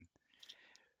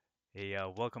Hey,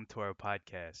 welcome to our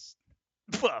podcast.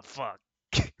 Fuck.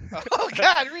 Oh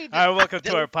God, read this. Welcome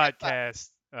to our Delete that part.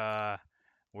 podcast.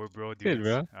 We're bro Good, dudes.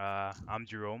 bro. I'm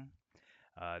Jerome.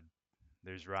 Uh,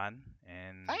 there's Ron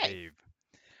and Hi. Dave.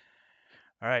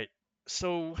 All right.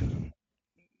 So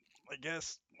I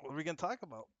guess what are we gonna talk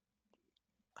about?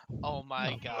 Oh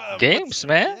my Oh, God. What's games,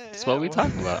 man. yeah That's yeah. what we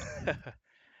talk about.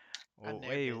 I've Oh,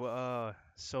 never hey, been.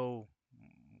 so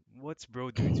what's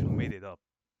bro dudes? Who made it up?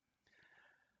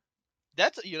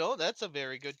 That's a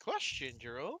very good question,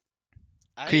 Jerome.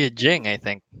 I Kuya think, Jing, I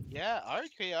think. yeah,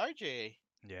 RJ.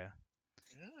 Yeah,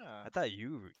 Yeah. I thought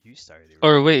you started it,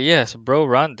 Or right? wait, yes, bro,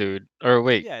 Ron, dude. Or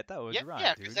wait, Yeah, I thought it was Yeah,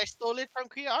 Ron, yeah, because dude. I stole it from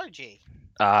Kuya RJ.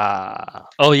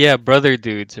 oh yeah, brother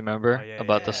dudes. Oh Remember yeah,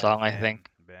 about yeah, the Yeah. yeah. song? I Ben, think.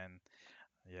 Ben.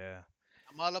 Yeah.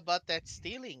 I'm all about that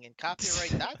stealing and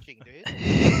copyright dodging, dude.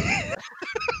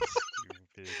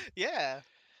 Stupid. Yeah.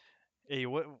 Hey,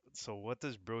 what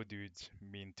does bro dudes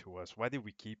mean to us? Why did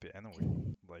we keep it anyway?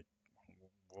 Like,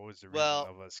 what was the reason Well,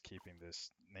 of us keeping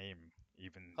this name,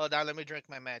 even hold on, let me drink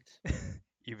my meds.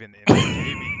 even in the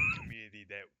gaming community?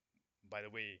 That, by the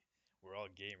way, we're all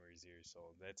gamers here, so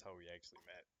that's how we actually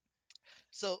met.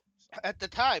 So So, at the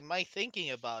time, my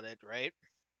thinking about it, right?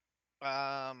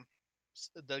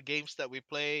 The games that we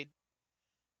played,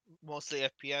 mostly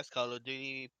FPS, Call of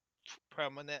Duty,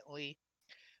 prominently,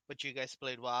 but you guys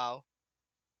played WoW.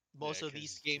 yeah, Most of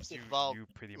these cause games involve you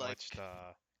pretty like much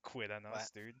quit on what?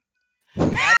 us, dude.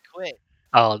 Not quit,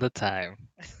 All the time.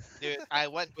 dude. I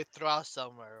went with Thraw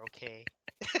somewhere. Okay,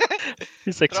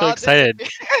 He's like so Thraw excited.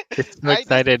 disappeared. He's so I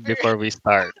excited disappeared. before we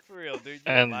start, For real, dude,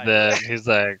 you're and lying. then he's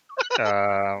like,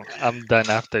 "I'm done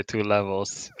after 2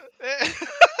 levels."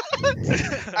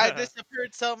 I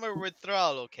disappeared somewhere with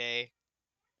Thrall. Okay,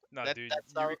 No, that dude,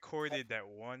 that's you how. recorded that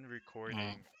one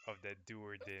Mm. recording of that do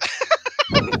or didn't thing,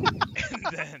 and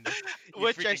then you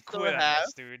Which I freaking still quit on have.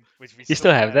 us, dude. Which we You still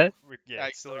still have have. that? Yeah, I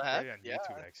it's still still have. recorded on Yeah,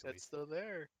 YouTube, actually. that's still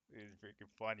there. It's freaking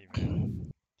funny,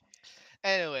 man.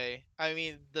 Anyway, I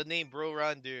mean the name Bro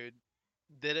Run, dude,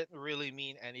 didn't really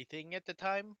mean anything at the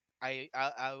time. I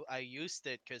used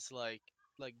it because like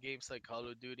games like Call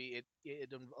of Duty,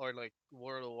 or like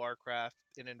World of Warcraft,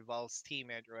 it involves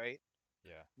teammate, right?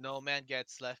 Yeah. No man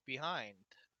gets left behind,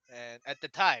 and at the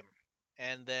time,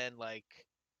 and then like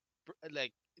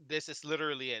this is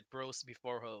literally it, bros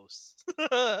before hoes.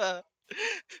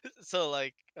 So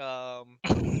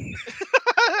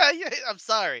yeah, I'm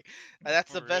sorry,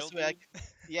 that's the For real, best way. dude?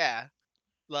 Yeah,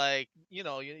 like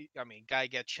I mean, guy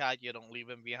gets shot, you don't leave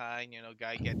him behind.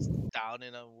 Guy gets down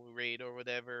in a raid or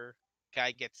whatever.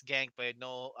 Guy gets ganked by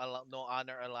no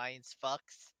honor alliance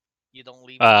fucks. You don't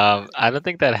leave him behind. I don't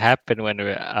think that happened when we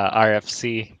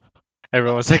RFC.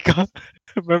 Everyone What? was like,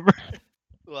 remember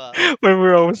Well, when we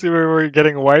were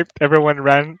getting wiped? Everyone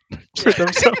ran for Yeah,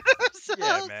 dude. themselves.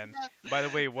 Yeah, so man. sad. By the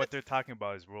way, what they're talking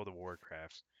about is World of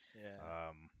Warcraft. Yeah.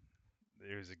 Um,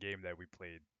 it was a game that we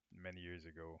played many years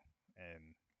ago,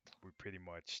 and we pretty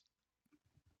much,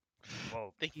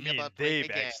 well, Thinking me and about playing Dave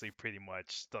again. actually pretty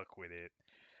much stuck with it.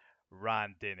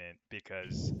 Ron didn't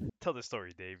because tell the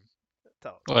story, Dave.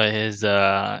 Tell.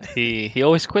 Well, he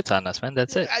always quits on us, man.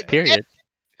 That's it. I, Yeah, eh, Period.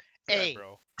 yeah, hey,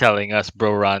 bro. Telling us,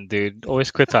 bro, Ron, dude,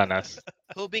 always quits on us.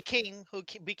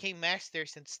 became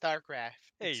masters in StarCraft?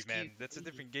 Hey, Excuse man, that's a me.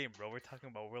 different game, bro. We're talking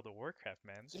about World of Warcraft,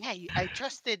 man. Yeah, I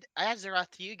trusted Azeroth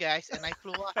to you guys, and I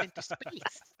flew off into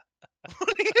space.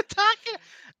 What are you talking?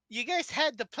 You guys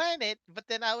had the planet, but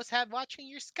then I was had watching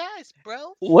your skies,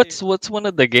 bro. Hey, What's one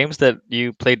of the games that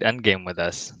you played Endgame with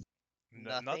us?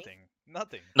 Nothing. nothing,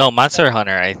 nothing. No, That Monster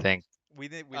Hunter, I think. We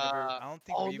didn't. We never. I don't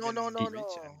think oh we no no even no Y-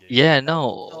 reached no. Endgame. Yeah,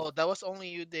 No, no, that was only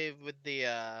you, Dave, with the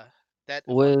that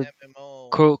one with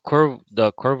MMO.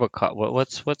 The Corvoca.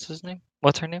 What's his name?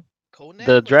 What's her name?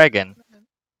 The Conan? Was it dragon. Conan?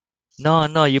 No,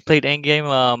 no, you played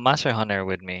Endgame Monster Hunter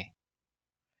with me.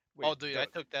 Oh, Wait, dude, I the.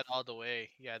 took that all the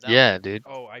way. Yeah, that one I Yeah, took dude.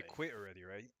 all Oh, the I way. quit already,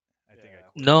 right? I think I Yeah.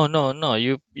 quit. No, no, no.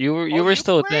 You Oh, were you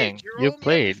still a played, thing. You Jerome.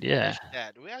 Yeah, we played, yeah, finished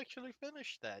that. We actually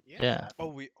finished that. yeah. Yeah. Oh,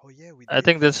 we. Oh yeah, we I did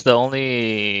think that's finish the that.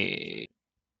 only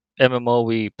MMO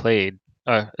we played.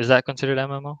 Is that considered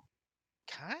MMO?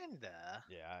 Kinda.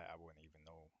 Yeah, I wouldn't even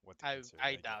know what to consider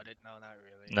I that doubt game. it. No, not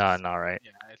really. No, It's no, right.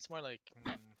 yeah, it's more like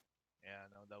yeah,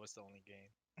 no, that was the only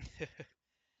game.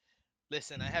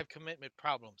 Listen, I have commitment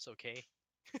problems, okay?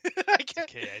 I It's can't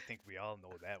okay. I think we all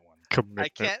know that one. I Commitment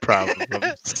can't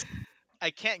problems.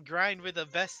 I can't grind with the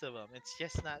best of them. It's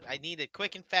just not. I need it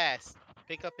quick and fast.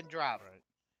 Pick up and drop. Right.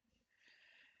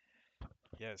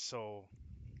 Yeah. So,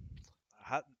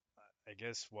 how? I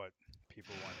guess what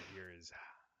people want to hear is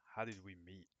how did we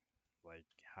meet? Like,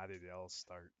 how did it all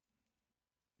start?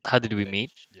 How You did know? we Okay.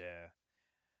 meet? Yeah.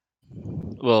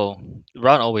 Well,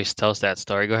 Ron always tells that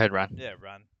story. Go ahead, Ron. Yeah,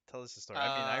 Ron, tell us the story. I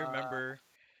mean, I uh, remember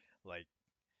like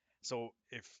so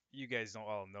if you guys don't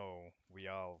all know, we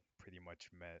all pretty much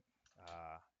met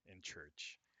in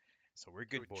church. So we're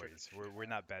through good boys. church. We're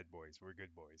not bad boys. We're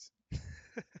good boys.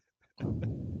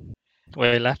 Why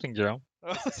are you laughing, Jerome?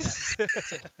 This is half.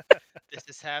 This is, this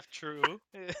is half true.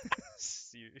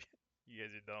 you, you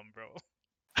guys are dumb, bro.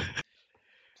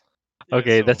 Yeah,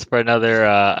 Okay, so that's for another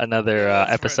yeah,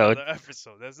 that's for episode. another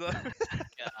episode. That's not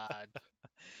God.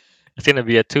 It's gonna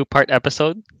be a two-part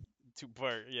episode. two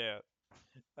part. Yeah,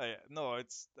 no,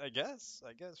 it's I guess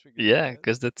we could do Yeah, that.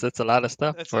 because that's a lot of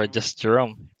stuff That's for a just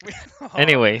Jerome. we, oh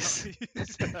Anyways,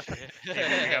 no. Hey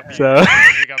man, we got so viewers,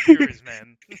 man. We got viewers,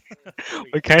 man.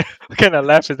 what kind of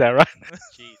laugh is that, Ron?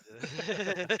 Jesus.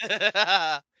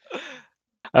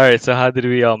 All right, so how did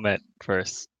we all met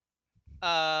first?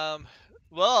 um.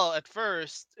 Well, at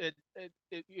first, it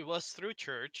was through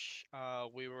church.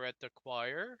 We were at the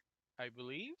choir, I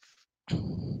believe.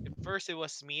 At first, it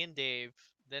was me and Dave.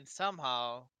 Then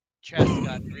somehow, Chess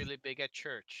got really big at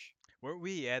church. Weren't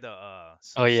we at a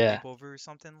Oh yeah, sleepover or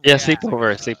something? yeah, Like it Yeah. was like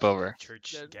sleepover, a sleepover.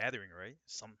 church Then gathering, right?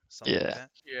 Something like Yeah. that.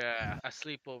 yeah, a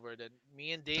sleepover. Then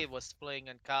me and Dave was playing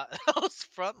on house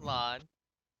front lawn,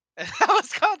 and I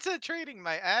was concentrating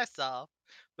my ass off.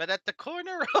 But at the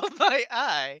corner of my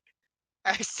eye,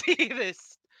 I see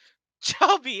this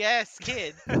chubby ass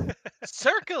kid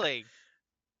circling.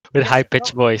 With Just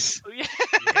high-pitched voice.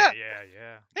 Yeah, yeah,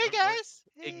 yeah. Hey What? guys,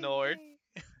 Hey, ignored. hey.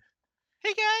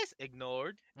 Hey guys,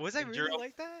 ignored. Was I And really Jerome,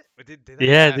 like that? Or did I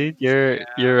Yeah, yeah, sound dude, so?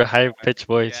 you're a high-pitched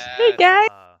voice. Hey yes, guys.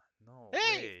 No hey,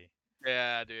 way.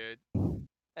 yeah, dude.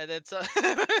 And then so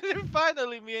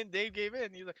finally, me and Dave gave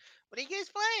in. He's like, "What are you guys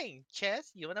playing?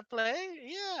 Chess? You wanna play?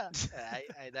 Yeah."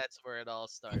 That's where it all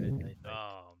started. I think.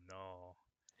 Oh no.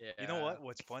 You know Yeah. what?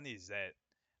 What's funny is that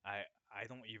I I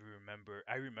don't even remember.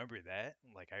 I remember that.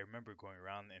 Like I remember going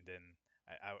around and then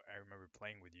I remember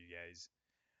playing with you guys,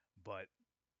 but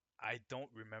I don't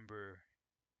remember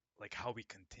like how we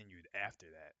continued after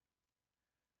that.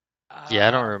 Yeah,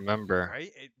 I don't Um. remember.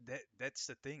 Right? That's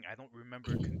the thing. I don't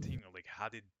remember continuing. Like how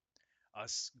did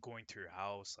us going to your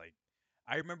house like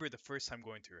I remember the first time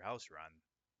going to your house, Ron.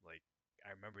 Like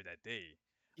I remember that day.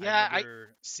 I Yeah.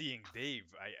 remember seeing Dave.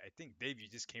 I think Dave, you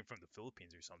just came from the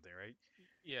Philippines or something, right?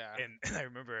 Yeah. And I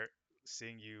remember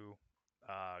seeing you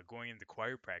going into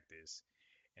choir practice,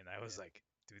 and I was Yeah. like,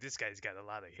 dude, this guy's got a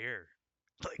lot of hair.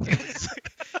 Like it was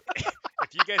like,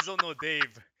 if you guys don't know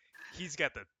Dave, he's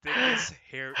got the thickest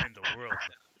hair in the world.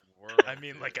 World, I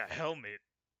mean, like dude. a helmet.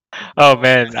 Oh Oh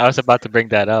man, I was yes. about to bring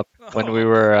that up. When we Oh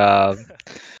were, man.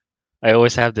 I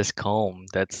always have this comb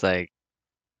that's like,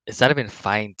 it's not even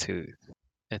fine tooth.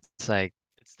 It's like,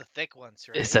 It's the thick ones,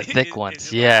 it's right? the thick Is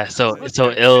ones. it like Yeah. is So it so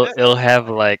yeah, is it it'll is it have like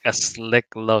like a slick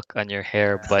look on your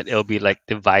hair, but it'll be like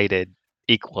divided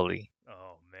equally.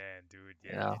 oh man, dude,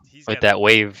 You yeah, know, he's with got a that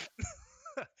wave.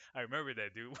 I remember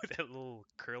that dude with that little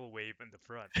curl wave in the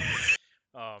front.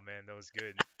 Oh man, that was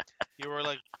good. You were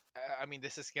like, I mean,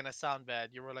 this is gonna sound bad.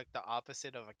 You were like the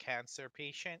opposite of a cancer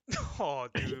patient. Oh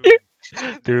dude,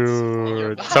 that's And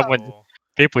your Dude, mom, someone, horrible.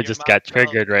 people your just mom got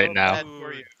felt triggered right so now. bad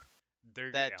for you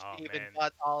Dude, that oh she even man.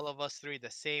 bought all of us three the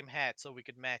same hat so we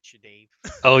could match you, Dave.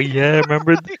 Oh yeah,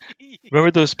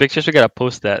 remember those pictures? We gotta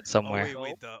post that Oh somewhere. wait,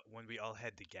 Nope. the when we all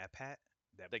had the Gap hat,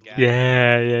 that The blue Gap Gap hat. hat.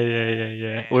 Yeah, Oh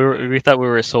yeah. man, We thought we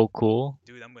were so cool.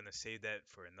 dude, I'm gonna save that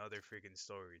for another freaking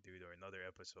story, dude, or another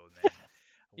episode, man.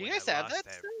 You When I guys have lost that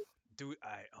that, still? dude,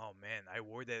 I oh man, I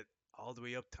wore that all the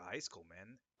way up to high school,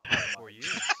 man. Oh Almost my 4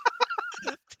 years.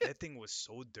 That thing was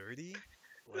so dirty.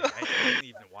 Like I couldn't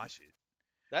even wash it.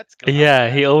 That's good. I'm Yeah,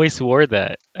 glad. he always wore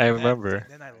that. I And then remember.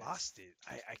 then I Nice. lost it.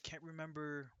 I can't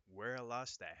remember where I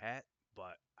lost that hat,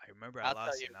 but I remember I I'll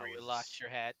tell lost you it and I where you was lost your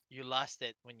hat. You lost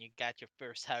it when you got your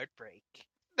first heartbreak.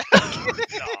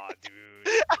 nah,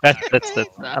 dude. I That's the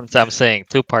know. I'm saying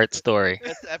two-part story.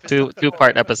 That's Two episode four.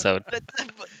 two-part episode.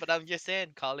 But I'm just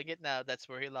saying, calling it now. That's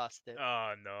where he lost it.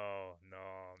 Oh no,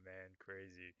 no, man,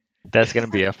 crazy. That's gonna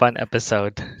be a fun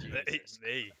episode. Hey, Jesus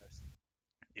hey, Christ.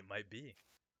 it might be,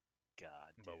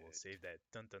 God, but we'll dude. save that.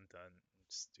 Dun dun dun.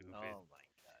 Stupid. Oh my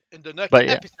God. In the next But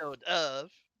yeah. episode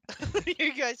of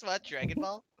you guys watch Dragon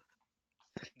Ball?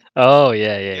 Oh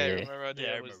yeah, yeah, Yeah, I yeah. remember Yeah,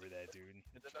 I that was remember that, dude.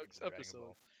 in the next Freaking Dragon episode.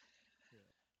 Ball.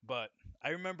 But I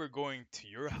remember going to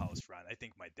your house, Ron. I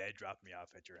think my dad dropped me off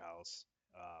at your house.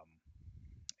 Um,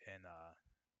 and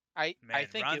I man,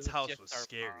 think it Ron's was house just was our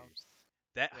scary. moms.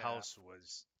 That Yeah. house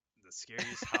was the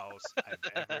scariest house I've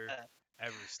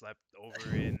ever slept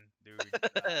over in, dude.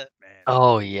 Man,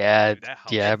 Oh yeah, dude, that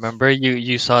yeah. house I was remember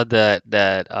you saw that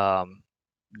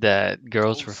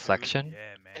girl's ghost, dude. reflection.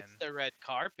 Yeah, man. the red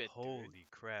carpet, dude. Holy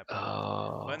crap.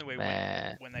 But Oh anyway,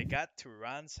 man. when I got to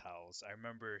Ron's house, I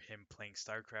remember him playing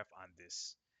StarCraft on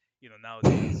this.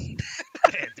 Nowadays,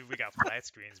 man, dude, we got flat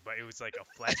screens, but it was like a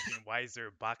flat screen. Why is there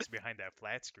a box behind that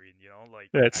flat screen?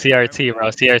 Like That's I remember CRT, that. bro.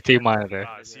 CRT monitor.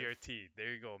 CRT.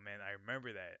 There you go, man. I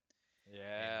remember that.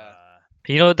 And Yeah.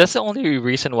 That's the only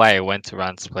reason why I went to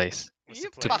Ron's place what's the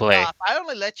You to play? fuck play. off. I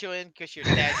only let you in because your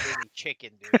dad gave me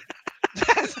chicken, dude.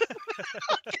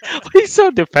 He's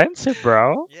so defensive,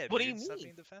 bro. Yeah, What do you dude, stop mean?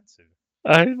 being defensive.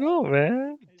 I know,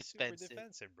 man. You're super Defensive.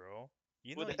 defensive, bro.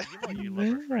 What You love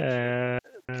our friendship. Man.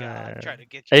 God, trying to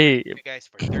get you Hey, guys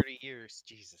for 30 years.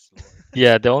 Jesus Lord.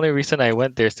 yeah, the only reason I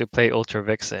went there is to play Ultra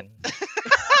Vixen.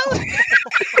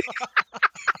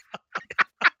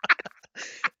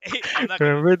 Hey, I'm not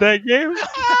gonna Remember that game?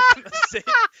 I'm not gonna say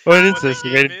What is what that this?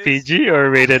 game Rated is. PG or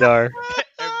rated R?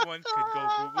 Everyone could go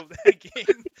Google that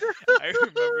game. I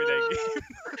remember that game.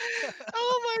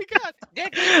 Oh my God.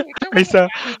 That game, I saw.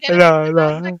 No, I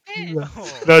was no, like 10. no,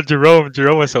 Oh. no.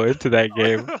 Jerome was so into that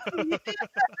game.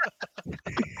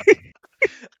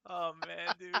 Oh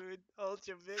man, dude,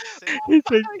 Ultra Vixen.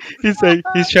 He's like,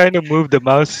 he's trying to move the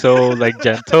mouse so like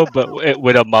gentle, but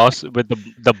with a mouse with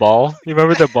the ball. You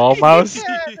remember the ball mouse?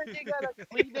 Yeah, then you gotta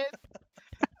clean it.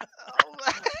 Oh,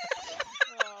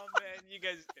 Oh man, you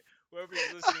guys, whoever's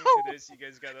listening to this, you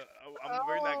guys gotta.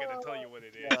 We're not gonna tell you what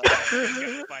it is. God. You guys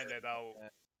gotta find that out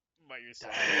by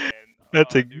yourself, man.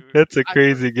 That's Oh, a dude, that's a I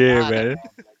crazy game, forgot man.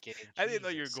 about that game. I didn't know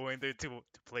you were Jesus. going there to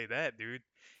play that, dude.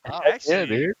 Oh, Yeah, Actually,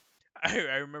 dude.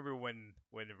 I remember when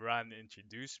Ron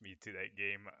introduced me to that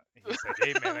game. He said,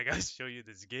 "Hey man, I gotta show you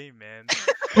this game, man."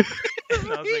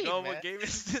 And I was like, me, "Oh, man. what game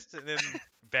is this?" And then,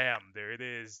 bam, there it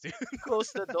is, dude.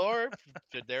 Close the door.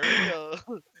 There we go.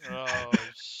 Oh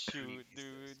shoot,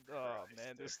 dude. Jesus Oh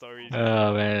man, Christ. this story is really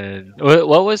Oh funny. man,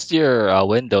 what was your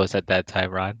Windows at that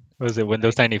time, Ron? Was it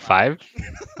Windows 95. 95?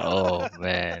 Oh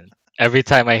man, every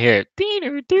time I hear it,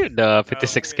 the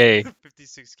Oh man, 56K.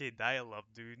 56K dial-up,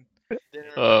 dude.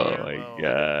 Didn't Oh remember. AOL. my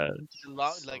god. So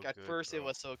Like at good, first it bro.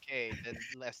 was okay. Then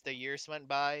as the years went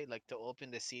by, like to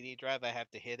open the CD drive, I have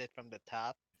to hit it from the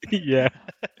top. Yeah.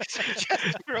 It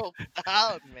just broke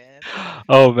down, man.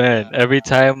 Oh man, Uh, every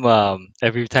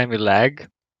time you lag,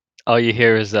 all you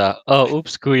hear is oh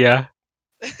oops Kuya.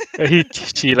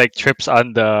 She like trips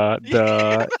on the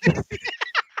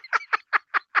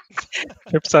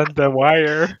trips on the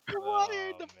wire. the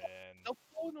wire, Oh man. the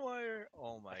phone wire.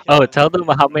 Oh I my can't Oh, God. tell believe them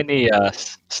you how remember many that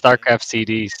game, man. StarCraft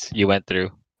CDs you went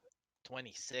through.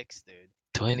 26, dude.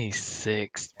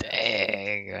 26. Yeah.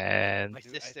 Dang, man. My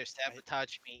Dude, sister I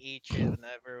sabotaged me each and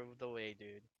every of the way,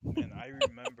 dude. man, I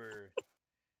remember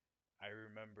I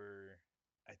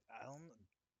don't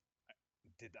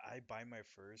did I buy my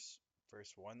first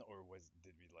one, or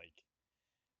did we like,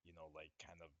 like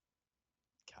kind of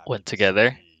copy Went the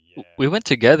together. CD? We Yeah. went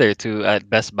together to at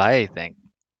Best Buy, I think.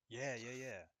 Yeah, yeah,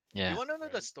 yeah. You Yeah. want to know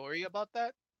the Right? story about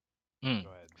that? Mm. Go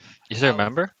ahead. You still How,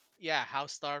 remember? yeah, how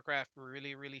StarCraft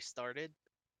really started?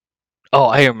 Oh,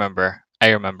 I remember. I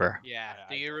remember. Yeah.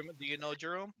 I don't. Do you know,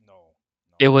 Jerome? No.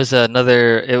 No, It I was don't.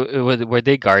 another. It was were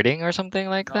they guarding or something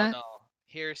like No, that? no.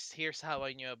 Here's how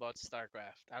I knew about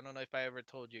StarCraft. I don't know if I ever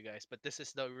told you guys, but this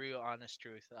is the real honest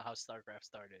truth of how StarCraft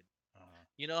started. Uh-huh.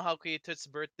 You know how Kuyutut's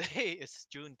birthday is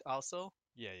June also?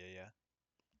 Yeah, yeah, yeah.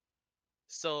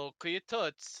 So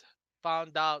Kuyututs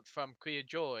found out from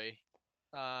Kuyujoy,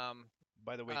 um,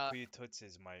 By the way, uh, Kuya Tuts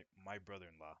is my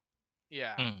brother-in-law.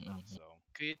 yeah, Mm-mm. So,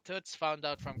 Kuyututs found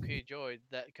out from Kuyujoy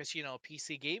that because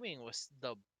PC gaming was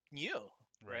the new,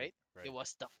 right, right? right.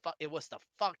 It was the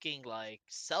fucking like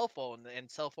cell phone, and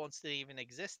cell phones didn't even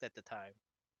exist at the time.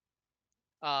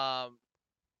 Um,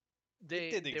 It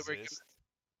did they were exist.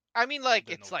 I mean, like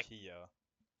The it's like Nokia.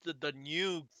 the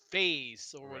new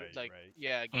phase or what, Right, like right.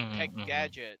 yeah, tech Mm-hmm.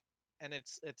 gadget, and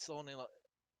it's only like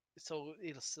so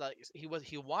it's like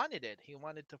he wanted it. He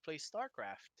wanted to play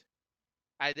StarCraft.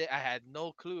 I had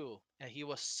no clue, and he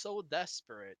was so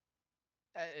desperate.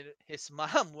 His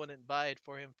mom wouldn't buy it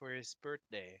for him for his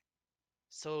birthday,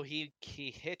 so he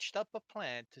hitched up a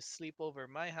plan to sleep over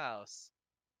my house,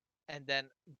 and then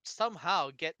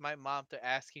somehow get my mom to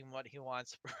ask him what he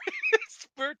wants for his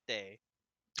birthday.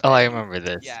 Oh, I And remember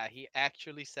this. he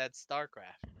actually said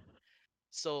StarCraft.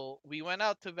 So we went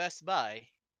out to Best Buy,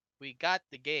 we got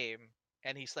the game,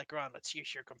 and he's like, "Ron, let's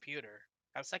use your computer."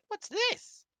 I was like, "What's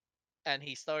this?" And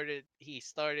he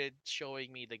started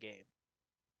showing me the game.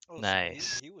 Oh, so he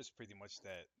Nice. he was pretty much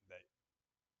that.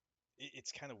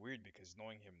 It's kind of weird because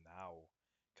knowing him now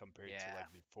compared to Yeah,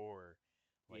 like before,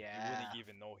 like you wouldn't yeah,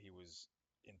 even know he was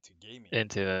into gaming.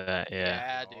 Into that, yeah.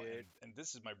 yeah, dude. And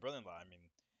this is my brother-in-law. I mean,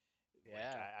 like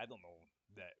Yeah, I don't know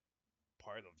that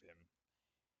part of him.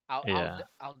 Yeah.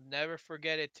 I'll never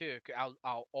forget it too.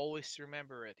 I'll always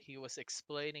remember it. He was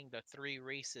explaining the three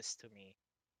races to me.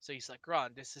 So he's like,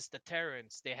 Ron, this is the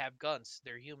Terrans. They have guns.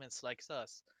 They're humans like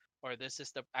us. Or this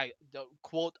is the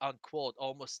quote unquote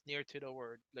almost near to the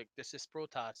word, like this is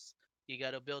Protoss. You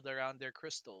gotta build around their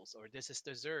crystals. Or this is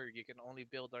the Zerg. You can only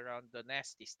build around the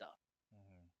nasty stuff.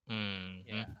 Hmm.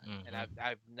 Yeah, Mm-hmm. and Mm-hmm.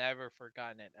 I've never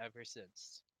forgotten it ever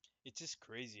since. It's just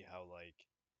crazy how like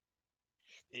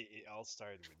it all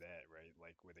started with that, right?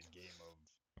 Like with a game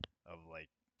of like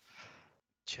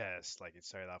chess. Like it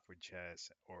started off with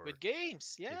chess, or With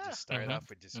games, it yeah, just started Mm-hmm. off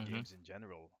with just Mm-hmm. games in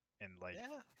general. And like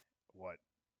yeah, what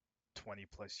 20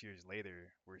 plus years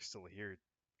later, we're still here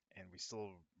and we still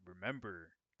remember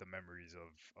the memories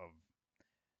of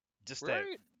just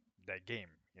right. that game,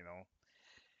 you know.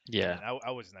 Yeah. And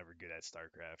I was never good at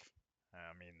StarCraft.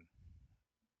 I mean,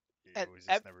 it And was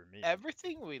just never me.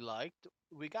 everything we liked,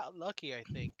 we got lucky, I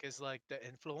think, because like the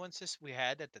influences we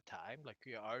had at the time, like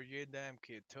Kuya Arjun, them,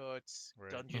 Kuya Toots,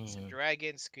 Right. Dungeons and Mm-hmm.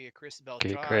 Dragons, Kuya Chris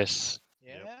Okay, Beltran. Chris.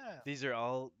 Yep. Yeah, These are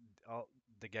all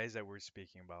the guys that we're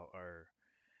speaking about are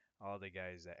all the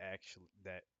guys that actually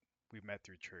that we met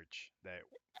through church that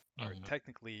are Mm-hmm.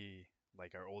 technically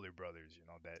like our older brothers,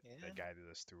 that yeah. guided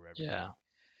us through everything, Yeah.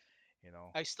 you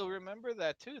know. I still remember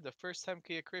that too. The first time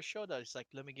Kuya Chris showed us, like,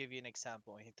 let me give you an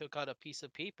example. He took out a piece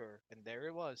of paper, and there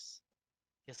it was.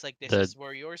 It's like this The is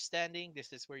where you're standing.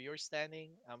 This is where you're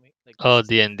standing. I mean, like this oh, is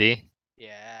D&D.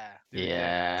 yeah. Dude,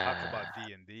 yeah, talk Yeah. about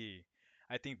D&D.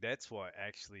 I think that's what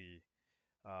actually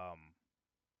um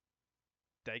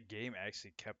that game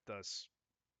actually kept us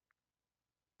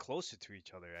closer to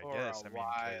each other, I For a guess. I mean,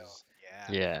 while. cuz Yeah.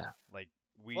 Yeah. like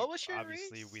we What was your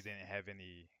obviously we race? didn't have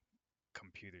any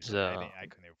computers. Like So I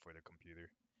couldn't afford a computer,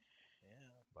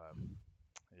 Yeah. but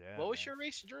yeah, What was man. your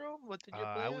race, Jerome? What did you I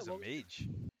play at? was a What was mage.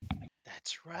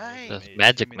 That's I was a right. those mage,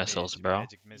 magic human missiles, mage, bro.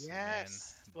 magic missile, man.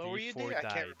 Yes. What were you D4 doing? I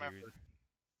can't die, dude. remember.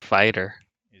 Fighter.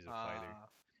 He's a fighter. Uh,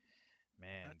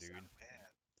 Man, that's dude. not bad.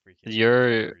 Freaking You're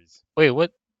memories. wait,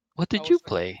 what I did you was a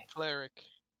play? cleric.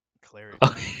 Cleric.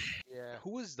 Yeah.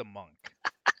 Who was the monk?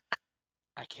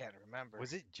 I can't remember.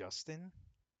 Was it Justin?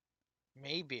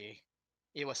 Maybe.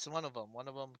 It was one of them. One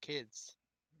of them kids.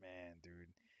 Man, dude.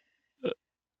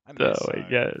 I Oh miss my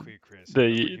god. Queer Chris. I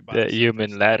remember he bought The us our human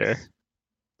first ladder. dice.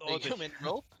 The Oh, human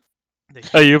rope. the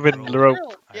A human human rope. rope.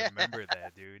 Rope. I Yeah. remember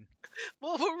that, dude.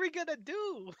 What were we gonna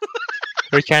do?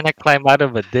 We're trying to climb out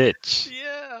of a ditch.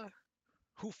 Yeah.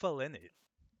 Who fell in it?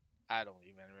 I don't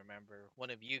even remember. One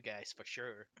of you guys for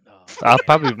sure. Oh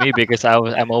Probably man. me because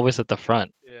I'm always at the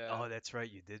front. Yeah. Oh, that's right.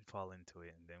 You did fall into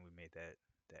it, and then we made that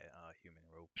human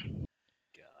rope.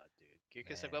 God, dude.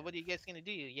 Kirkus like, well, what Man. are you guys gonna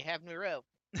do? You have no rope.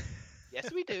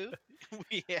 Yes, we do.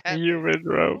 We have no Human rope.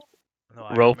 rope. No,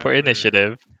 I Roll for remember,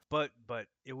 initiative. but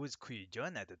it was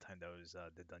Jun at the time that was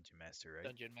the dungeon master, right?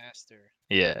 Dungeon Master.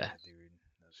 Yeah. Yeah, dude,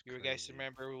 that was You guys crazy.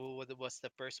 remember who was the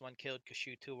first one killed? Because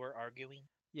you two were arguing.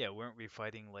 Yeah, weren't we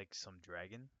fighting like some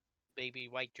dragon? Baby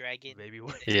White Dragon. Baby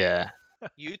what? Yeah.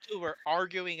 You two were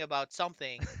arguing about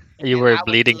something, You and were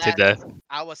bleeding to death.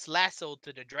 I was lassoed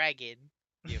to the dragon.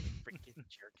 You freaking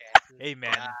jerk asses. Hey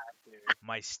God, man, dude.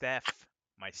 my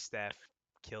staff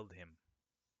killed him.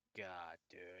 God,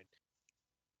 dude.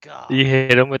 You God.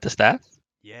 hit him with the staff?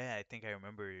 Yeah, I think I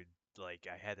remember like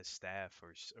I had a staff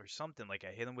or something. Like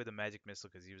I hit him with a magic missile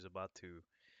because he was about to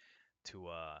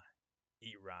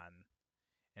eat Ron,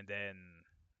 and then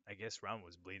I guess Ron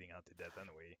was bleeding out to death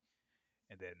anyway.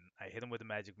 And then I hit him with a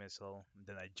magic missile. And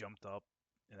then I jumped up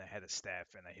and I had a staff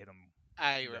and I hit him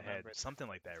I in the head, remember that. something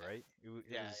like that, right? It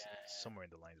Yeah, was yeah. somewhere in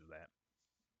the lines of that.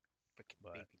 Freaking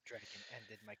But baby dragon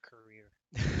ended my career.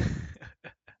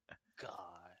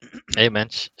 God. Hey man,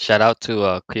 shout out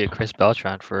to Chris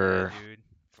Beltran yeah, for dude,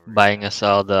 for real, buying us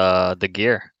all the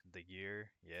gear. the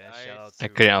gear. Yeah, shout out Nice. I to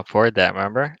couldn't afford that,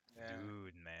 remember? Yeah.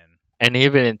 dude, man. And he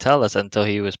even didn't tell us until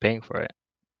he was paying for it.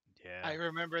 I Yeah,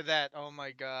 remember that. Oh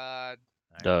my god.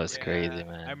 I That was remember that. Yeah. crazy,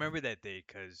 I man. remember that day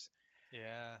because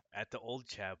Yeah. at the old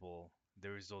chapel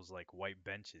there was those like white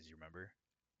benches, you remember?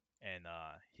 And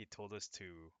he told us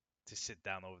to sit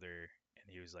down over there, and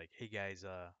he was like, "Hey guys,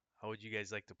 how would you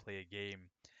guys like to play a game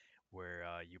where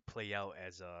you play out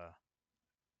as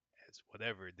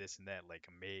whatever this and that, like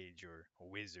a mage or a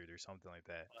wizard or something like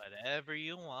that?" Whatever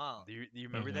you want. Do you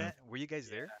remember Hmm. that? Were you guys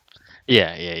there?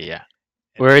 Yeah. Yeah, yeah, yeah.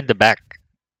 And We're in the then back.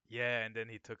 yeah, and then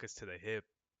he took us to the hip,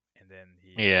 and then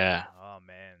he Yeah. oh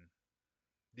man,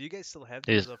 do you guys still have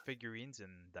those He's figurines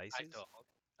and I dices? don't.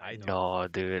 I I do. don't. no,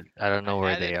 dude. I don't I know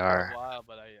where had they it for a are. while,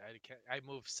 but I can't. I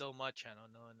moved so much. I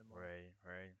don't know anymore. Right,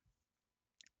 right.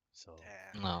 So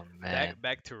Damn. Oh back man.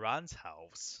 back to Ron's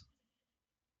house.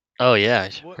 Oh yeah, I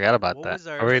What forgot about what that. was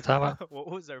What our were you talking about? what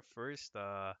was our first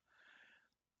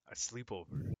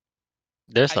sleepover?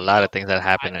 There's a I lot don't. of things that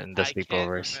happen in the I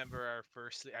can't sleepovers. remember our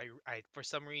first. I for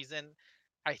some reason,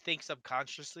 I think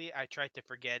subconsciously I tried to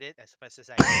forget it as best as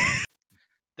I can.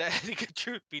 That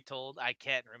truth be told, I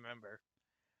can't remember.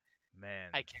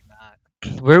 Man, I cannot.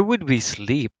 Where would we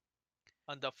sleep?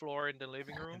 On the floor in the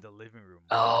living in room. the living room.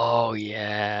 Oh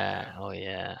yeah. Oh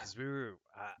yeah. Cause we were,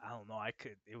 I don't know, I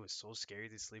could. It was so scary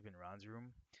to sleep in Ron's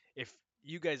room. If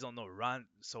you guys don't know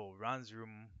Ron's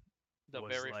room The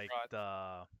was very like front.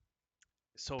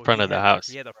 so Front of the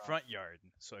he house. had a Front front yard.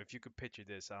 So if you could picture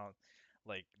this, I don't,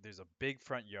 like there's a big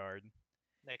front yard,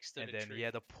 next to and the then he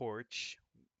had tree. a porch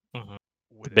Hmm.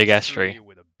 The with a big ass tree, tree.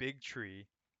 with a big tree,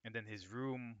 and then his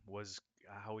room was,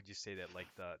 how would you say that? Like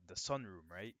the sunroom,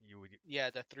 right? Yeah,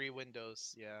 the three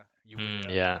windows. Yeah. You would Mm,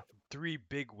 yeah. three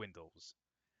big windows.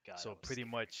 God, So that was pretty scary.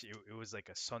 much it was like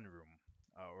a sunroom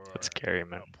That's or scary,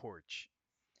 man. a porch,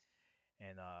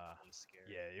 and That was scary.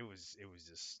 yeah, it was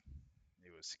just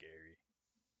it was scary.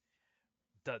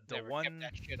 The Never kept one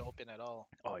that shit open at all.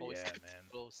 oh Always yeah, kept it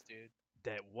man, closed, dude.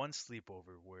 that one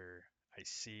sleepover where I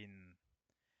seen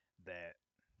that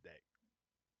that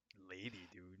lady,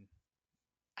 dude.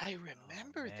 I Oh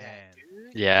remember that, man,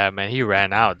 dude. Yeah, man. He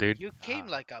ran out, dude. You came ah,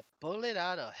 like a bullet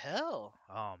out of hell.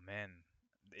 oh man,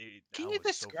 Can I you was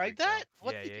so describe freaked that?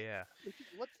 out. Yeah, yeah, yeah.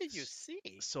 What did you S- see?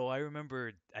 So I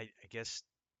remember, I guess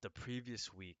the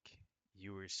previous week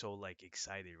you were so like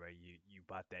excited, right? You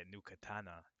bought that new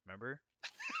katana, remember?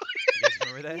 You guys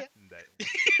remember that? Yeah. That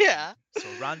Yeah.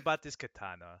 so Ron bought this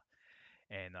katana,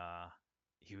 and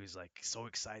he was like so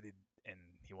excited, and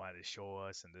he wanted to show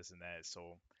us and this and that.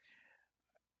 So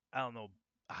I don't know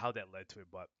how that led to it,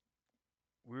 but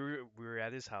we were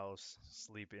at his house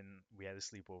sleeping. We had a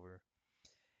sleepover,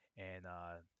 and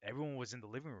everyone was in the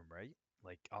living room, right?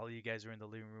 Like all of you guys were in the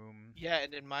living room, Yeah,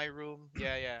 and in my room.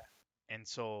 Yeah, yeah. and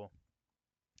so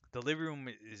the living room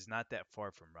is not that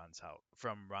far from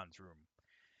Ron's room.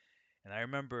 And I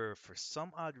remember for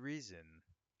some odd reason,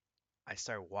 I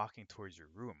started walking towards your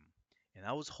room, and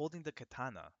I was holding the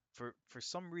katana for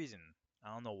some reason.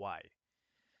 I don't know why.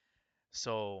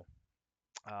 So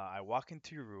I walk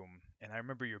into your room, and I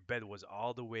remember your bed was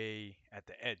all the way at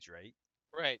the edge, right?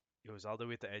 Right. It was all the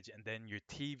way at the edge, and then your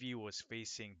TV was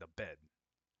facing the bed,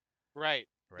 Right.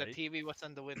 The right? TV was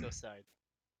on the window side.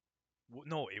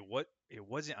 No, it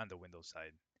wasn't on the window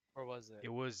side. Or was it? It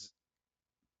was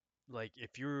like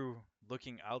if you're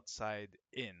looking outside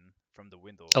in from the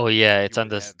window, Oh yeah, you it's on would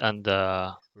the have on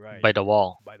the right by the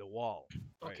wall. by the wall,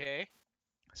 right? Okay.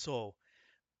 So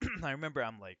I remember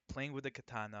I'm like playing with the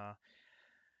katana,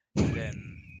 and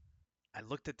then I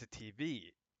looked at the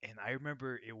TV, and I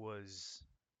remember it was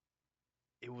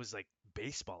like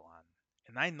baseball on,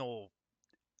 and I know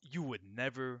you would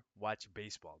never watch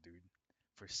baseball, dude.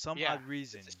 For some Yeah, odd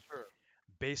reason, this is true.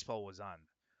 baseball was on.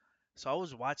 So I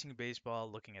was watching baseball,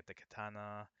 looking at the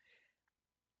katana.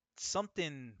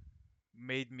 Something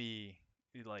made me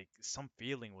like some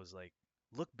feeling was like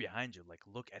look behind you, like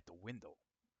look at the window,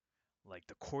 like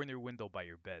the corner window by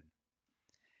your bed.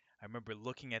 I remember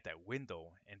looking at that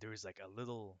window, and there was like a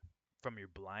little from your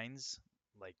blinds,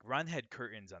 like Ron had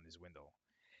curtains on his window.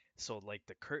 So like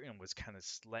the curtain was kind of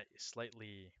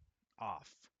slightly off.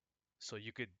 So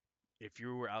you could, if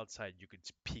you were outside, you could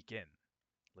peek in.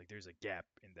 Like there's a gap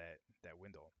in that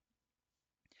window.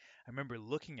 I remember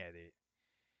looking at it,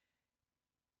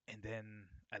 and then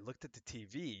I looked at the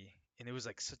TV, and it was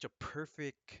like such a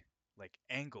perfect like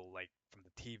angle, like from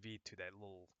the TV to that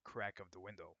little crack of the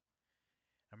window.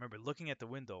 I remember looking at the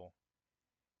window,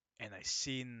 and I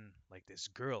seen like this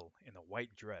girl in a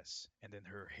white dress, and then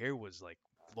her hair was like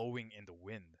flowing in the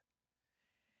wind,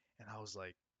 and I was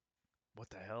like, "What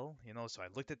the hell?" So I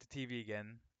looked at the TV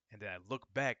again, and then I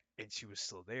looked back, and she was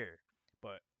still there.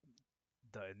 But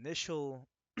the initial,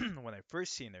 when I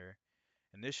first seen her,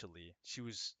 initially,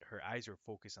 her eyes were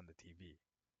focused on the TV.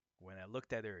 When I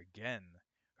looked at her again,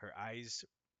 her eyes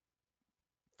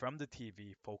from the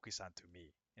TV focused onto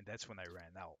me, and that's when I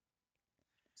ran out.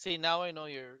 See, now I know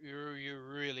you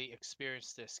really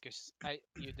experienced this because I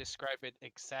you describe it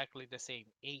exactly the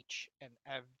same each and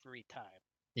every time.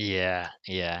 Yeah,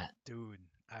 yeah, Dude,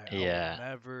 I will yeah.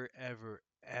 never, ever,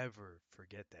 ever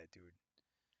forget that, dude.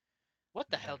 What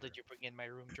the hell Never. did you bring in my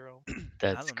room, Jerome?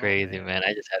 I That's don't know, crazy, man. man.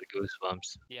 I just had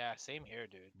goosebumps. Yeah, same here,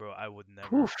 dude. Bro, I would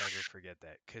never, ever Whoosh. forget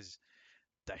that. Because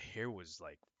the hair was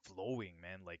like flowing,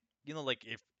 man. Like, like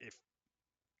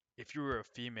if you were a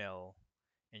female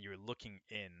and you were looking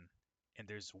in and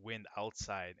there's wind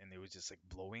outside and it was just like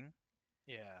blowing.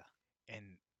 Yeah.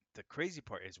 And the crazy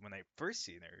part is when I first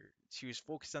seen her, she was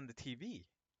focused on the TV.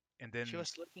 and She then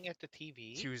was looking at the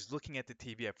she TV. was looking at the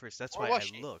TV at first. That's Where why was I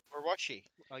she? looked. Where was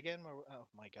she? Again, oh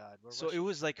my God, where So was it she?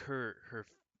 was like her.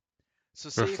 So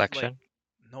say if like Reflection.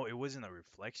 no, it wasn't a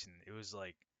reflection. It was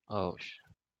like Oh,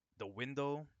 the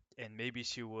window, and maybe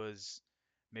she was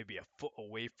maybe a foot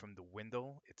away from the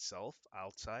window itself,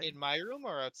 outside. In my room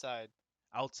or outside?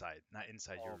 Outside, not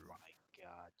inside your Oh room. my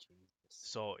God, Jesus.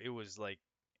 So it was like,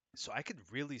 so I could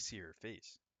really see her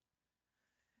face.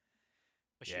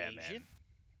 Was she Yeah, man, Asian?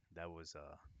 that was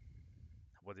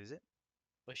what is it?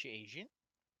 Was she Asian?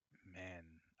 Man,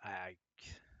 I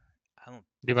I don't.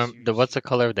 do you remember She what's she the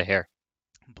color of the hair?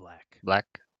 black,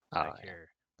 Black. Oh black yeah,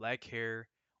 hair, black hair,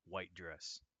 white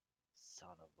dress.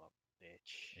 Son of a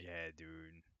bitch. Yeah,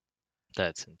 dude.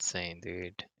 that's insane,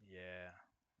 dude. Yeah,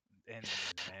 and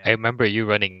I man, remember you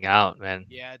running out, man.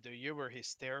 Yeah, dude, you were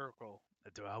hysterical.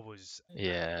 dude,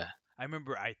 Yeah. I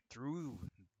remember I threw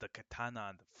the katana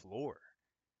on the floor.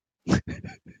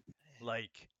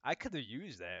 Like I could have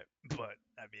used that, but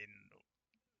I mean,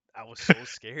 I was so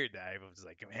scared that I was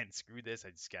like, man, screw this. I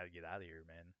just gotta get out of here,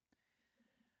 man.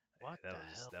 What That the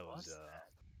was hell that was was uh that?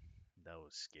 that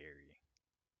was scary.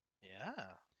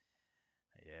 Yeah.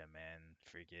 Yeah, man.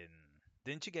 Freaking.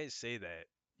 Didn't you guys say that?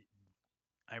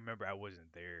 I remember I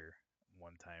wasn't there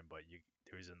one time, but you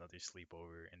there was another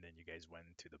sleepover, and then you guys went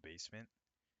into the basement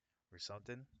or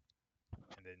something,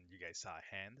 and then you guys saw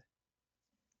a hand.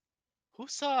 Who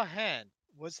saw a hand?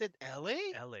 Was it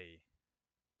LA? L.A.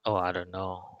 Oh, I don't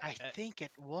know. I Uh, think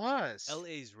it was.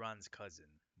 L.A.'s Ron's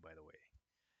cousin, by the way.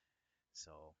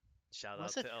 So shout Was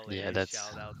out it to Yeah, L.A. that's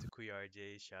Shout out to Kuyar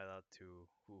J. Shout out to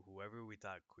whoever we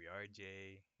thought Kuyar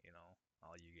J.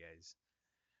 All you guys.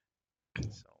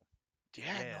 So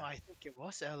Yeah, no, yeah, I think it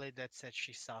was LA that said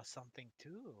she saw something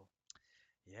too.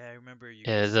 yeah. I remember you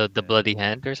yeah, guys said the that. bloody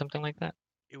hand or something like that.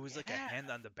 It was like a Yeah.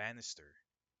 hand on the banister.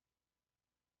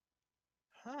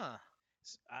 Huh.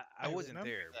 I I wasn't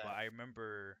remember there, but that. I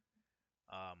remember.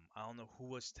 I don't know who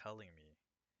was telling me,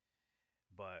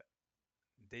 but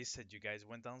they said you guys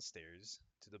went downstairs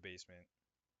to the basement,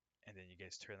 and then you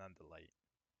guys turned on the light,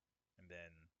 and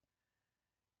then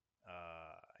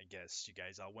I guess you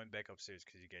guys all went back upstairs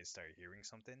because you guys started hearing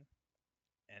something,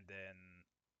 and then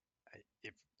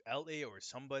if LA or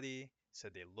somebody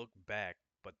said they looked back,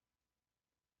 but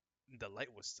the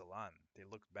light was still on. They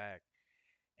looked back,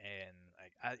 and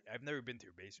like I've never been to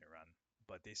your basement run,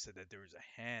 but they said that there was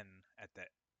a hand at the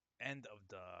end of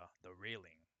the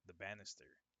railing, the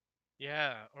banister,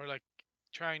 Yeah, or like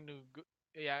trying to go,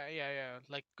 yeah, yeah, yeah,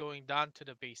 like going down to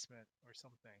the basement or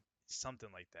something.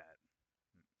 something like that.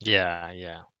 Yeah,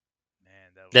 yeah.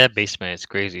 Man, that That was basement is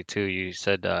crazy too. You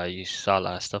said you saw a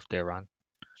lot of stuff there, Ron.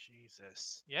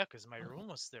 Jesus. Yeah, because my room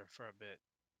was there for a bit.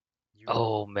 you.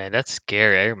 Oh man, that's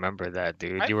scary. I remember that,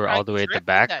 dude. You were I all the way at the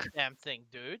tripped in that back. damn thing,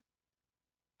 dude.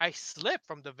 I slipped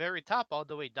from the very top all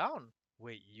the way down.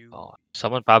 Wait, you Oh,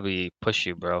 someone probably pushed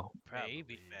you, bro.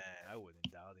 Maybe, probably. man. I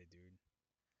wouldn't doubt it, dude.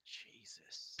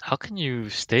 Jesus. How can you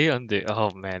stay under?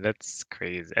 Oh man, that's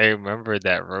crazy. I remember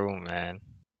that room, man.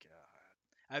 God,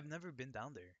 I've never been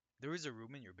down there. There was a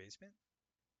room in your basement.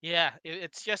 Yeah,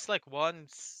 it's just like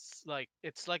like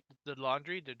it's like the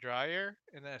laundry, the dryer,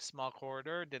 and then a small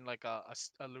corridor. Then like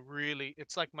really,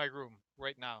 it's like my room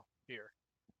right now here.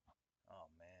 Oh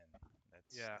man,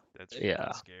 Yeah. that's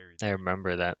freaking Yeah, scary, I dude.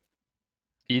 remember that.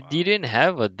 You Wow. didn't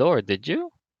have a door, did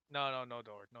you? No, no, no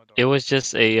door, no It door. was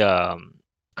just a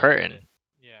Open. curtain.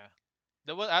 Yeah.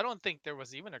 There was. I don't think there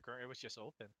was even a curtain. It was just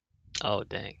open. Oh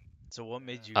dang. So what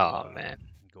made Yeah. you Oh man.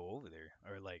 go over there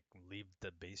or like leave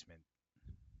the basement?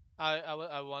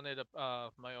 I wanted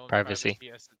my own Privacy. privacy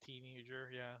as a teenager.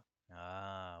 Yeah.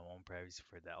 One privacy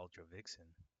for the Ultra Vixen.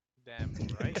 Damn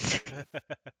right, dude.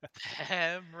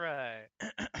 Damn right.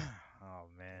 Oh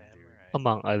man, Damn dude. right.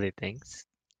 Among other things.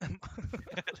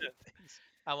 Other things.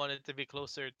 I wanted to be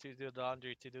closer to the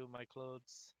laundry to do my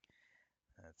clothes.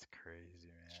 That's crazy,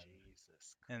 man.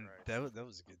 Jesus And Christ. that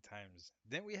was good times.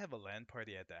 Didn't we have a land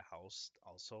party at that house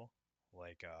also?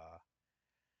 Like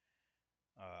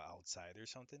outside or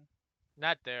something?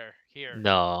 Not there. Here.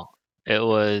 No, it It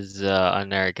was was on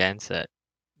Narragansett.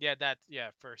 yeah, that yeah,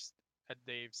 first at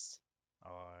Dave's.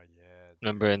 Oh yeah,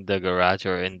 Remember in the garage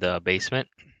or in the basement?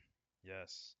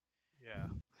 yes. Yeah.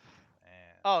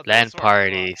 Man, Oh, those LAN were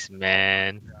fun. parties, Oh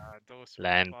my man. god, those were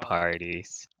LAN fun.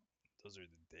 parties. those are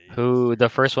the days, Who dude. the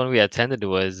first one we attended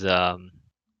was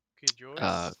Okay,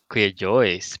 Joyce. Kuya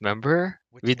Joyce, remember?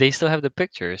 Which They one? still have the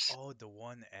pictures. Oh, the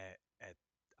one at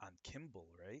on Kimball,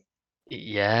 right?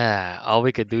 Yeah, all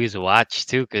we could do is watch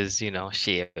too, cause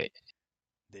shit,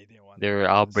 They didn't want they to were go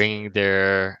all in the bringing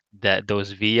store.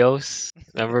 those Vios.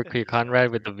 Remember Kuya Yeah,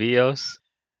 Conrad with dude. the Vios?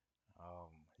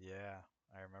 Yeah,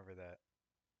 I remember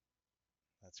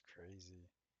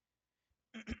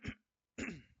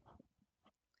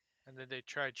And then they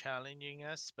tried challenging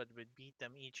us, but we'd beat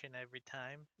them each and every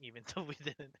time, even though we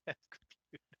didn't have.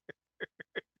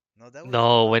 No, that was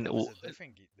No, that was a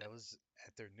different that was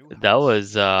at their new that house.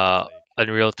 was Like,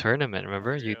 Unreal Tournament,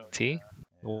 remember? Unreal, UT?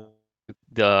 yeah,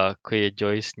 The Kuya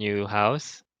Joy's new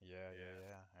house.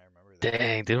 yeah. I remember that.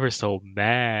 Dang, they were so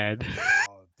mad.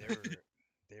 Oh,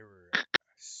 they were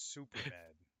super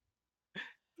mad.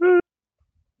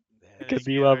 and That's then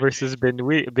Kadiwa versus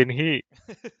Ben Heat.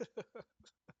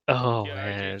 Oh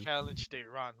KRJ man. challenged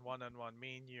Iran one-on-one,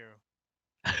 me and you.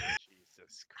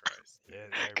 Jesus Christ, yeah,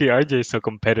 dude. I KRJ remember. is so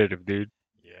competitive, dude.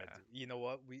 Yeah, Yeah. you know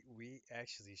what? We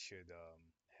actually should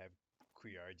have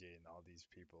Queer RJ and all these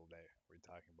people that we're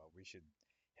talking about. We should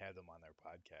have them on our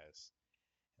podcast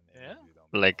and Yeah. interview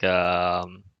them. Like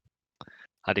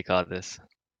how do you call this?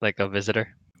 Like a visitor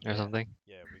or Yeah, something?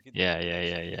 yeah, we could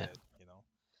actually do Yeah. that.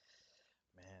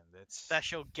 Man, that's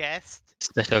Special guest.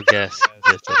 Special special guest guest,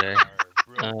 visitor. our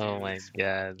bro Oh my dudes,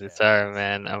 god. It's alright, guys.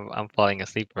 man. I'm falling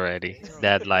asleep already. Okay,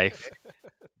 Dad okay, life.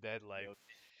 Dead life.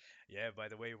 okay. Yeah, by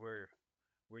the way, we're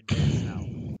dads now.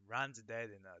 Ron's dead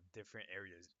in different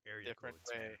area Different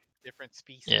codes, man. way, different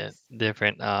Yeah, species,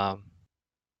 different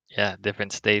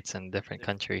different states and different different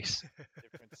countries.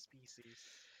 different species.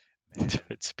 Man,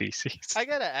 Different species. I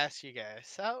gotta ask you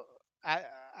guys, how I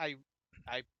I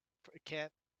I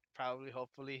can't probably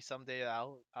hopefully someday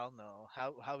I'll know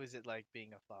how is it like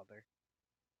being a father?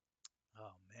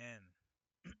 oh man.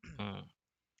 Mm.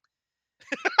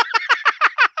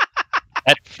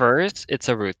 At first, it's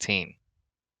a routine,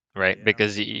 right? Yeah,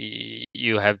 Because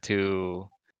you have to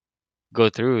go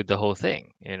through the whole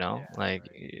thing, Yeah. like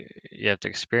right. you have to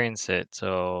experience it.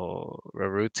 So a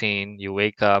routine, you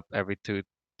wake up every 3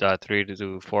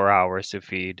 to 4 hours to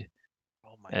feed,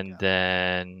 Oh my and god.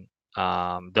 then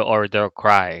they'll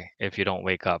cry if you don't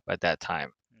wake up at that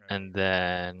time. Right. And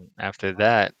then after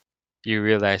that, you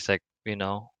realize like,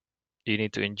 you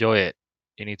need to enjoy it.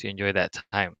 You need to enjoy that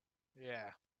time,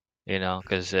 Yeah.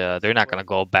 because It'll they're be not gonna quick.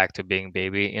 go back to being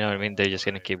baby. You know what I mean? They're just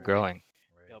gonna Right, keep right, growing.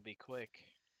 It'll right. be quick.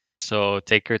 So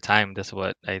take your time. That's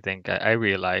what I think. I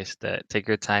realized that take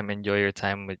your time, enjoy your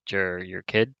time with your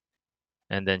kid,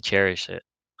 and then cherish it,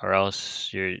 or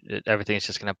else everything's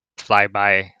just gonna fly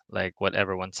by like what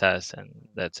everyone says, and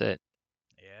that's it.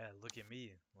 Yeah, look at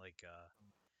me. Like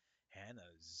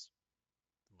Hannah's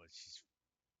what she's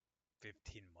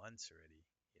 15 months already,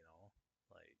 you know?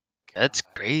 Like That's God.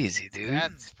 crazy,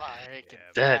 dude. That's freaking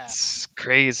yeah, fast. That's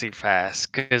crazy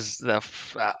fast. Cause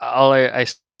all I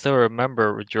still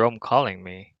remember Jerome calling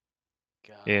me.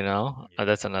 God. That's yeah.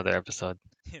 another episode.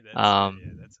 That's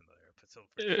yeah, Um. that's another episode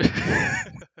for sure.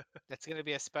 That's gonna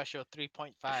be a special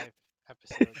 3.5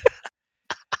 episode.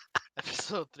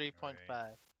 Episode Right.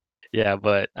 3.5. Yeah,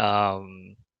 but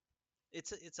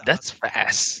It's an that's awesome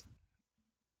feeling. fast.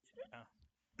 Yeah.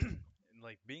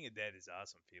 Like being a dad is an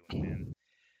awesome feeling, man.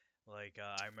 Like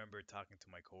I remember talking to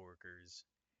my coworkers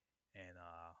and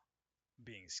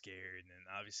being scared, and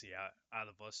obviously out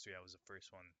of us three, I was the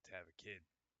first one to have a kid,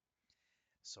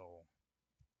 so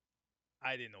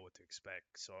I didn't know what to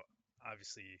expect. So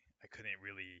obviously, I couldn't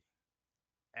really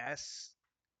ask.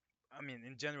 I mean,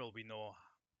 in general, we know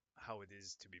how it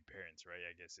is to be parents, right?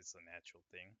 I guess it's a natural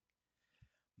thing,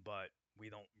 but we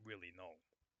don't really know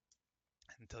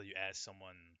until you ask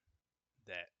someone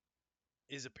that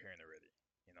is a parent already,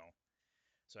 you know.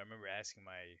 So I remember asking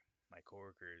my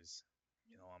coworkers,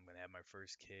 I'm gonna have my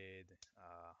first kid.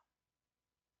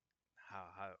 How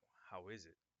how is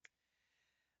it?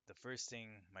 The first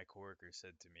thing my coworker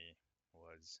said to me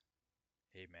was,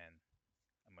 "Hey man,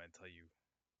 I'm gonna tell you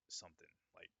something.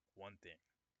 Like one thing,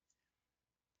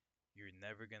 you're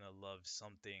never gonna love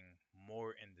something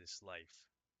more in this life.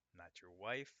 Not your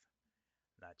wife,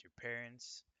 not your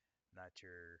parents, not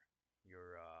your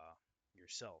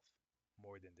yourself,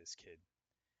 more than this kid.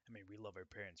 I mean, we love our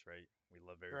parents, right? We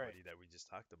love Right. everybody that we just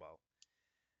talked about.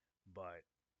 But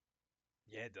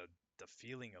yeah, the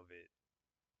feeling of it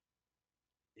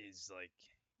is like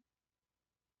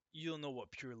you don't know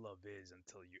what pure love is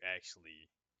until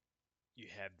you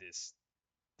have this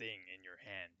thing in your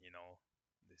hand,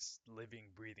 this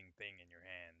living, breathing thing in your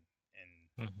hand. And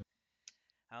Mhm.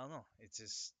 I don't know, it's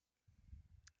just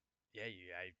yeah,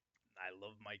 I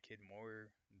love my kid more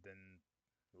than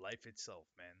life itself,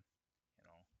 man. You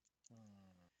know,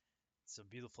 Hmm. it's a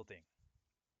beautiful thing.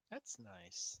 That's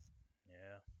nice.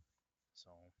 Yeah. So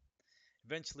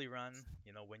eventually, Ron,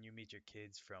 when you meet your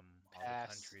kids from other Pass.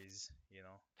 countries,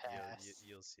 Pass.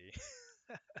 you'll see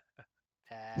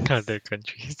Pass. Other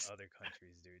countries. other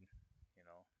countries, dude.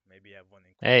 Maybe have one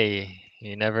in Colombia. Hey,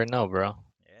 you never know, bro.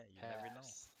 Yeah, you never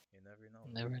know. Pass. You never know.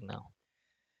 Never know.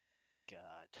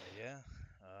 God. But yeah,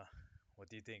 uh, What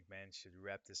do you think, man? Should we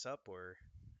wrap this up or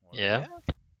Yeah, Yeah.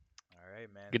 all right,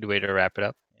 man. good way to wrap it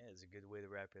up. Yeah, it's a good way to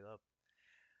wrap it up.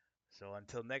 So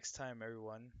until next time,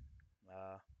 everyone.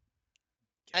 Uh,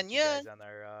 catch you Anyan. guys on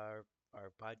our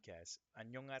podcast.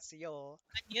 안녕하세요.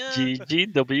 Anyan.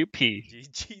 GGWP.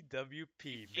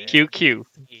 GGWP, man. QQ.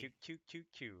 GWP.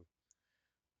 QQQQ.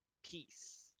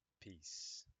 Peace.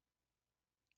 Peace.